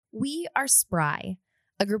We are Spry,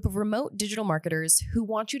 a group of remote digital marketers who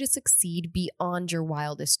want you to succeed beyond your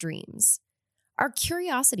wildest dreams. Our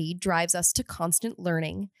curiosity drives us to constant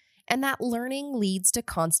learning, and that learning leads to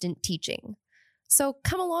constant teaching. So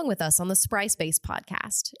come along with us on the Spry Space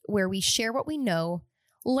podcast, where we share what we know,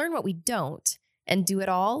 learn what we don't, and do it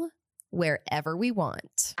all wherever we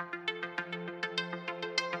want.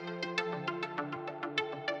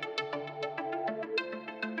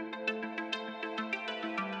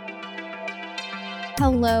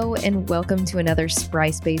 Hello and welcome to another Spry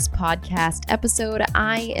Space podcast episode.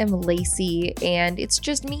 I am Lacey and it's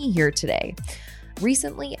just me here today.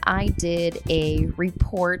 Recently, I did a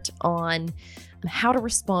report on how to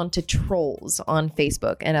respond to trolls on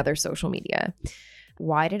Facebook and other social media.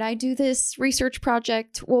 Why did I do this research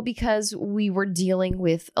project? Well, because we were dealing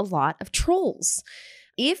with a lot of trolls.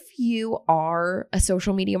 If you are a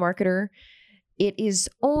social media marketer, it is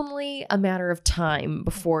only a matter of time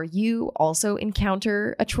before you also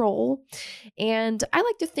encounter a troll. And I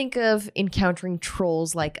like to think of encountering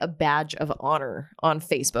trolls like a badge of honor on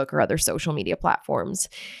Facebook or other social media platforms.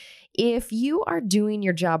 If you are doing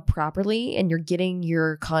your job properly and you're getting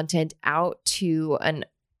your content out to an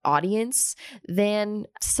audience, then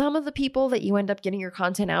some of the people that you end up getting your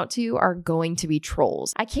content out to are going to be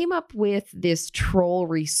trolls. I came up with this troll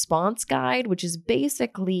response guide, which is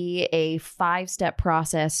basically a 5-step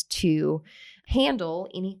process to handle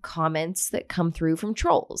any comments that come through from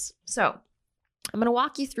trolls. So I'm going to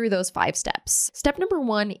walk you through those 5 steps. Step number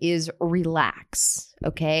 1 is relax,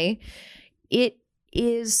 okay? It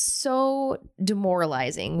is so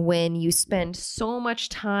demoralizing when you spend so much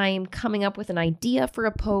time coming up with an idea for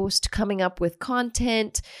a post, coming up with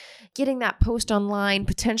content, getting that post online,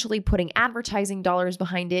 potentially putting advertising dollars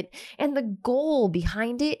behind it. And the goal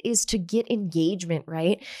behind it is to get engagement,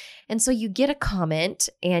 right? And so you get a comment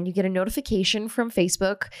and you get a notification from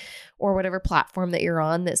Facebook or whatever platform that you're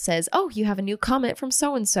on that says, oh, you have a new comment from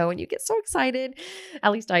so-and-so, and you get so excited.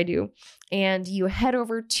 At least I do. And you head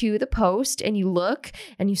over to the post and you look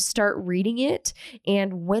and you start reading it.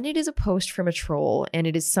 And when it is a post from a troll and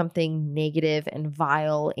it is something negative and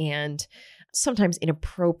vile and sometimes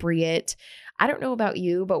inappropriate, I don't know about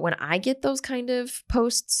you, but when I get those kind of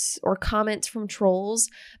posts or comments from trolls,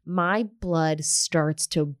 my blood starts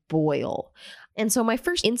to boil. And so my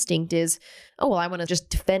first instinct is, oh, well, I want to just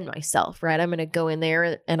defend myself, right? I'm going to go in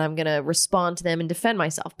there and I'm going to respond to them and defend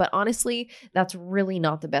myself. But honestly, that's really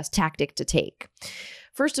not the best tactic to take.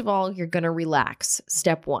 First of all, you're going to relax.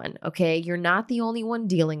 Step 1, okay? You're not the only one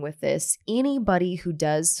dealing with this. Anybody who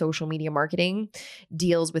does social media marketing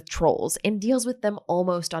deals with trolls and deals with them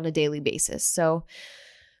almost on a daily basis. So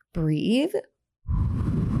breathe,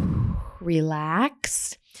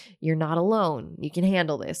 relax. You're not alone. You can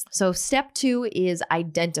handle this. So step 2 is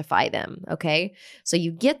identify them, okay? So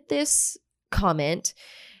you get this comment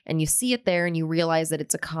and you see it there and you realize that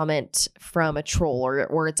it's a comment from a troll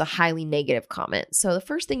or it's a highly negative comment. So the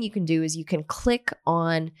first thing you can do is you can click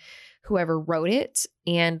on whoever wrote it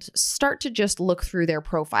and start to just look through their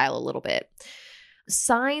profile a little bit.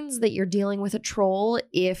 Signs that you're dealing with a troll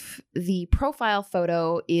if the profile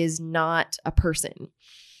photo is not a person.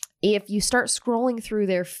 If you start scrolling through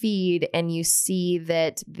their feed and you see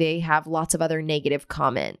that they have lots of other negative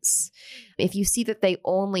comments, if you see that they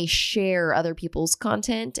only share other people's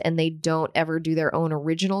content and they don't ever do their own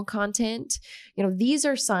original content, these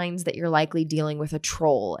are signs that you're likely dealing with a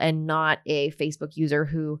troll and not a Facebook user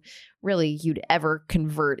who really you'd ever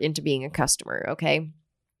convert into being a customer, okay?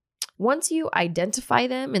 Once you identify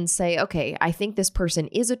them and say, okay, I think this person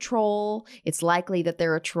is a troll, it's likely that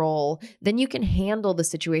they're a troll, then you can handle the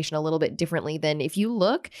situation a little bit differently than if you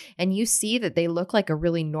look and you see that they look like a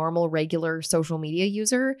really normal, regular social media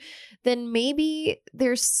user, then maybe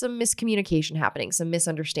there's some miscommunication happening, some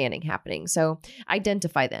misunderstanding happening. So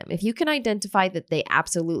identify them. If you can identify that they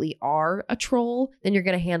absolutely are a troll, then you're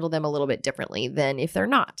going to handle them a little bit differently than if they're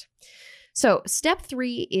not. So step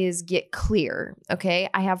 3 is get clear, okay?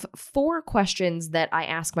 I have 4 questions that I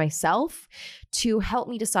ask myself to help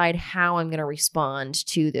me decide how I'm going to respond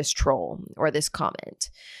to this troll or this comment.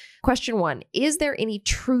 Question 1, is there any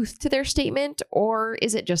truth to their statement or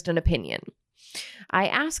is it just an opinion? I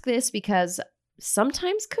ask this because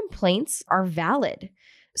sometimes complaints are valid.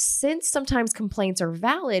 Since sometimes complaints are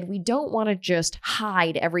valid, we don't want to just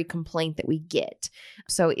hide every complaint that we get.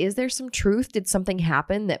 So is there some truth? Did something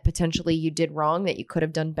happen that potentially you did wrong that you could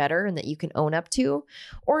have done better and that you can own up to?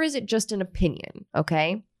 Or is it just an opinion?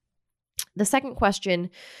 Okay. The second question,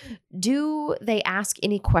 do they ask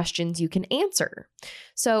any questions you can answer?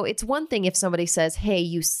 So it's one thing if somebody says, hey,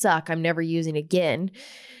 you suck, I'm never using again.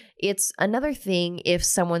 It's another thing if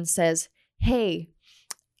someone says, hey,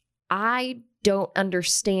 I don't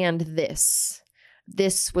understand this.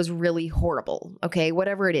 This was really horrible. Okay,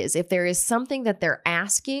 whatever it is. If there is something that they're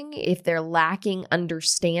asking, if they're lacking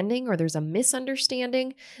understanding or there's a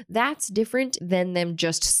misunderstanding, that's different than them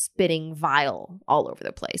just spitting vile all over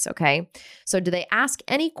the place. Okay, so do they ask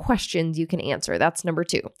any questions you can answer? That's number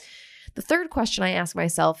 2. The third question I ask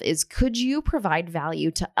myself is, could you provide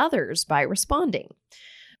value to others by responding?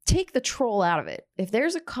 Take the troll out of it. If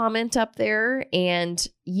there's a comment up there and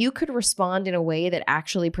you could respond in a way that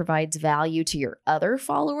actually provides value to your other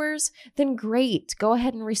followers, then great, go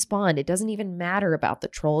ahead and respond. It doesn't even matter about the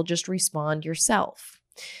troll, just respond yourself.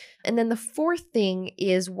 And then the fourth thing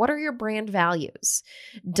is, what are your brand values?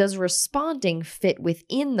 Does responding fit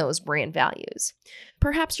within those brand values?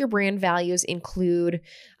 Perhaps your brand values include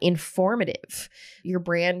informative. Your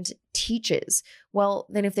brand teaches. Well,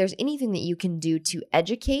 then if there's anything that you can do to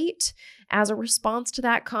educate as a response to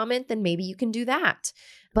that comment, then maybe you can do that.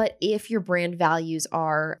 But if your brand values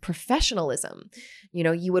are professionalism,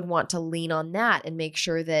 you would want to lean on that and make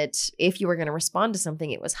sure that if you were going to respond to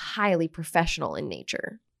something, it was highly professional in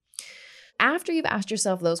nature. After you've asked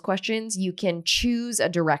yourself those questions, you can choose a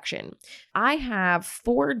direction. I have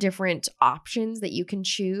 4 different options that you can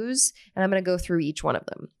choose, and I'm going to go through each one of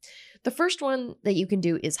them. The first one that you can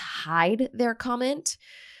do is hide their comment.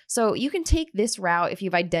 So you can take this route if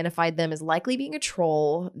you've identified them as likely being a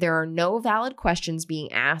troll, there are no valid questions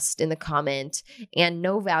being asked in the comment, and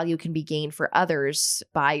no value can be gained for others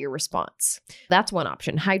by your response. That's one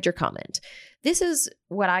option, hide your comment. This is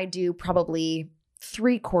what I do probably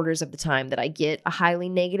 3/4 of the time that I get a highly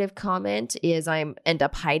negative comment is I end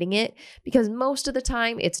up hiding it, because most of the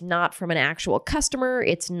time it's not from an actual customer.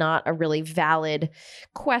 It's not a really valid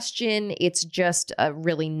question. It's just a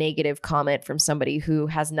really negative comment from somebody who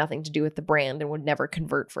has nothing to do with the brand and would never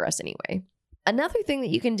convert for us anyway. Another thing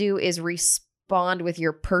that you can do is respond with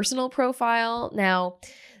your personal profile. Now,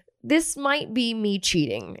 this might be me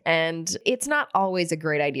cheating, and it's not always a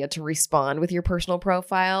great idea to respond with your personal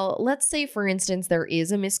profile. Let's say, for instance, there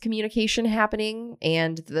is a miscommunication happening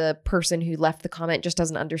and the person who left the comment just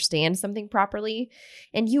doesn't understand something properly,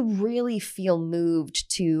 and you really feel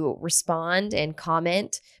moved to respond and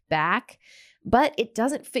comment back, but it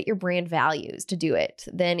doesn't fit your brand values to do it.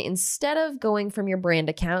 Then instead of going from your brand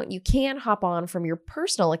account, you can hop on from your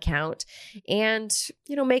personal account and,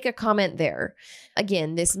 make a comment there.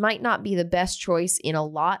 Again, this might not be the best choice in a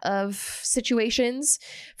lot of situations.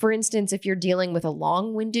 For instance, if you're dealing with a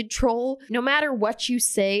long-winded troll, no matter what you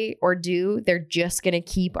say or do, they're just going to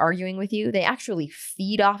keep arguing with you. They actually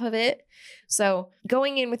feed off of it. So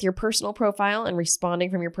going in with your personal profile and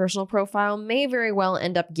responding from your personal profile may very well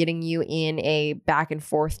end up getting you in a back and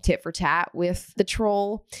forth tit for tat with the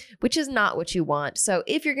troll, which is not what you want. So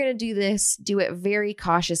if you're going to do this, do it very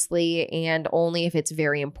cautiously and only if it's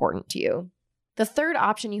very important to you. The third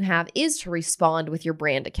option you have is to respond with your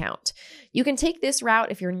brand account. You can take this route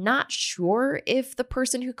if you're not sure if the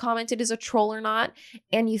person who commented is a troll or not,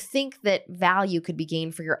 and you think that value could be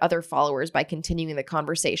gained for your other followers by continuing the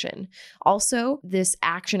conversation. Also, this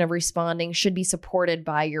action of responding should be supported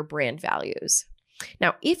by your brand values.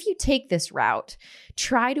 Now, if you take this route,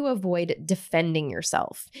 try to avoid defending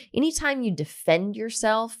yourself. Anytime you defend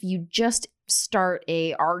yourself, you just start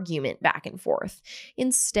an argument back and forth.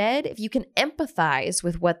 Instead, if you can empathize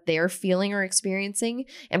with what they're feeling or experiencing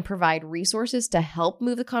and provide resources to help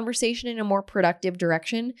move the conversation in a more productive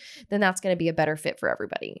direction, then that's going to be a better fit for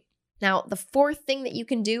everybody. Now, the fourth thing that you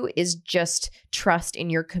can do is just trust in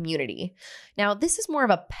your community. Now, this is more of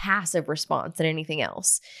a passive response than anything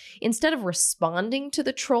else. Instead of responding to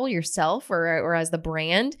the troll yourself or as the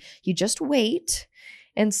brand, you just wait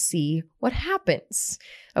and see what happens.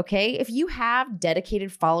 Okay, if you have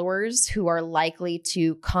dedicated followers who are likely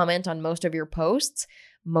to comment on most of your posts,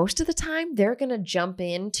 most of the time they're going to jump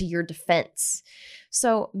into your defense.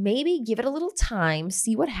 So maybe give it a little time,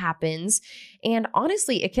 see what happens. And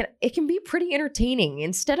honestly, it can be pretty entertaining.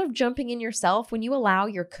 Instead of jumping in yourself, when you allow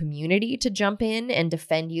your community to jump in and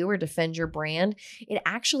defend you or defend your brand, it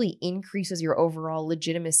actually increases your overall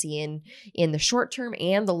legitimacy in the short term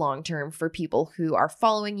and the long term for people who are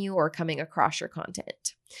following you or coming across your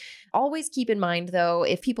content. Always keep in mind, though,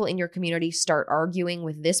 if people in your community start arguing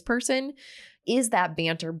with this person, is that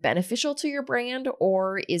banter beneficial to your brand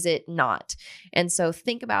or is it not? And so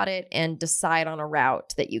think about it and decide on a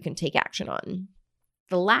route that you can take action on.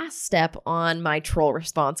 The last step on my troll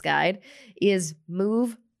response guide is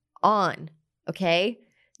move on, okay?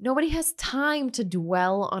 Nobody has time to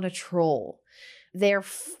dwell on a troll. They're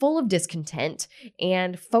full of discontent,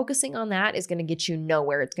 and focusing on that is going to get you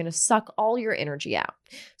nowhere. It's going to suck all your energy out.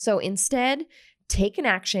 So instead, take an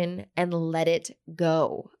action and let it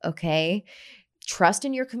go, okay? Trust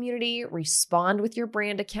in your community, respond with your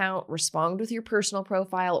brand account, respond with your personal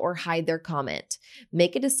profile, or hide their comment.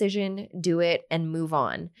 Make a decision, do it, and move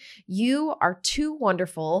on. You are too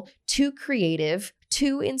wonderful, too creative,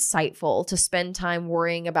 too insightful to spend time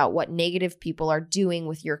worrying about what negative people are doing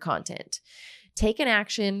with your content. Take an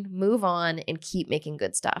action, move on, and keep making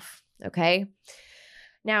good stuff, okay?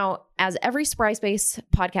 Now, as every Spry Space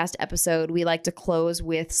podcast episode, we like to close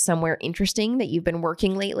with somewhere interesting that you've been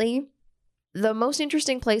working lately. The most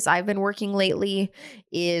interesting place I've been working lately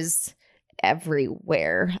is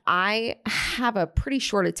everywhere. I have a pretty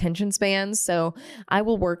short attention span, so I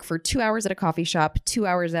will work for 2 hours at a coffee shop, 2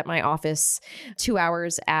 hours at my office, 2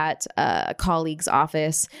 hours at a colleague's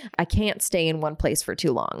office. I can't stay in one place for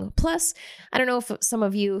too long. Plus, I don't know if some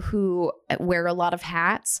of you who wear a lot of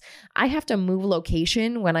hats, I have to move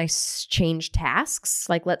location when I change tasks.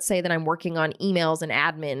 Like, let's say that I'm working on emails and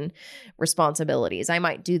admin responsibilities. I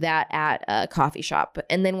might do that at a coffee shop.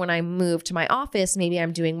 And then when I move to my office, maybe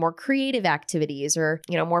I'm doing more creative activities or,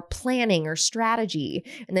 more planning or strategy.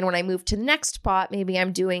 And then when I move to the next spot, maybe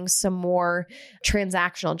I'm doing some more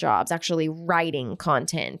transactional jobs, actually writing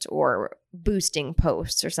content or boosting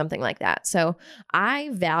posts or something like that. So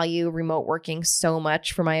I value remote working so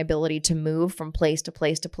much for my ability to move from place to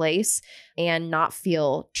place to place and not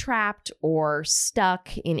feel trapped or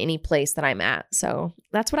stuck in any place that I'm at. So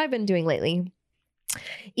that's what I've been doing lately.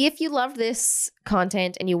 If you love this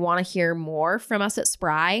content and you want to hear more from us at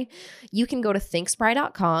Spry, you can go to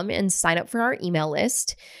thinkspry.com and sign up for our email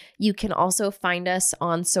list. You can also find us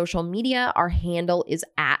on social media. Our handle is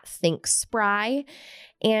 @thinkspry.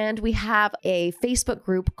 And we have a Facebook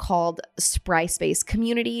group called Spry Space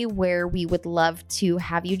Community where we would love to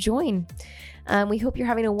have you join. We hope you're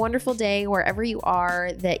having a wonderful day wherever you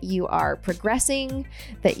are, that you are progressing,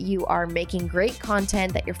 that you are making great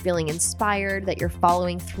content, that you're feeling inspired, that you're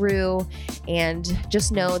following through, and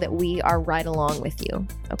just know that we are right along with you.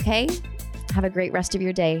 Okay? Have a great rest of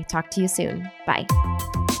your day. Talk to you soon. Bye.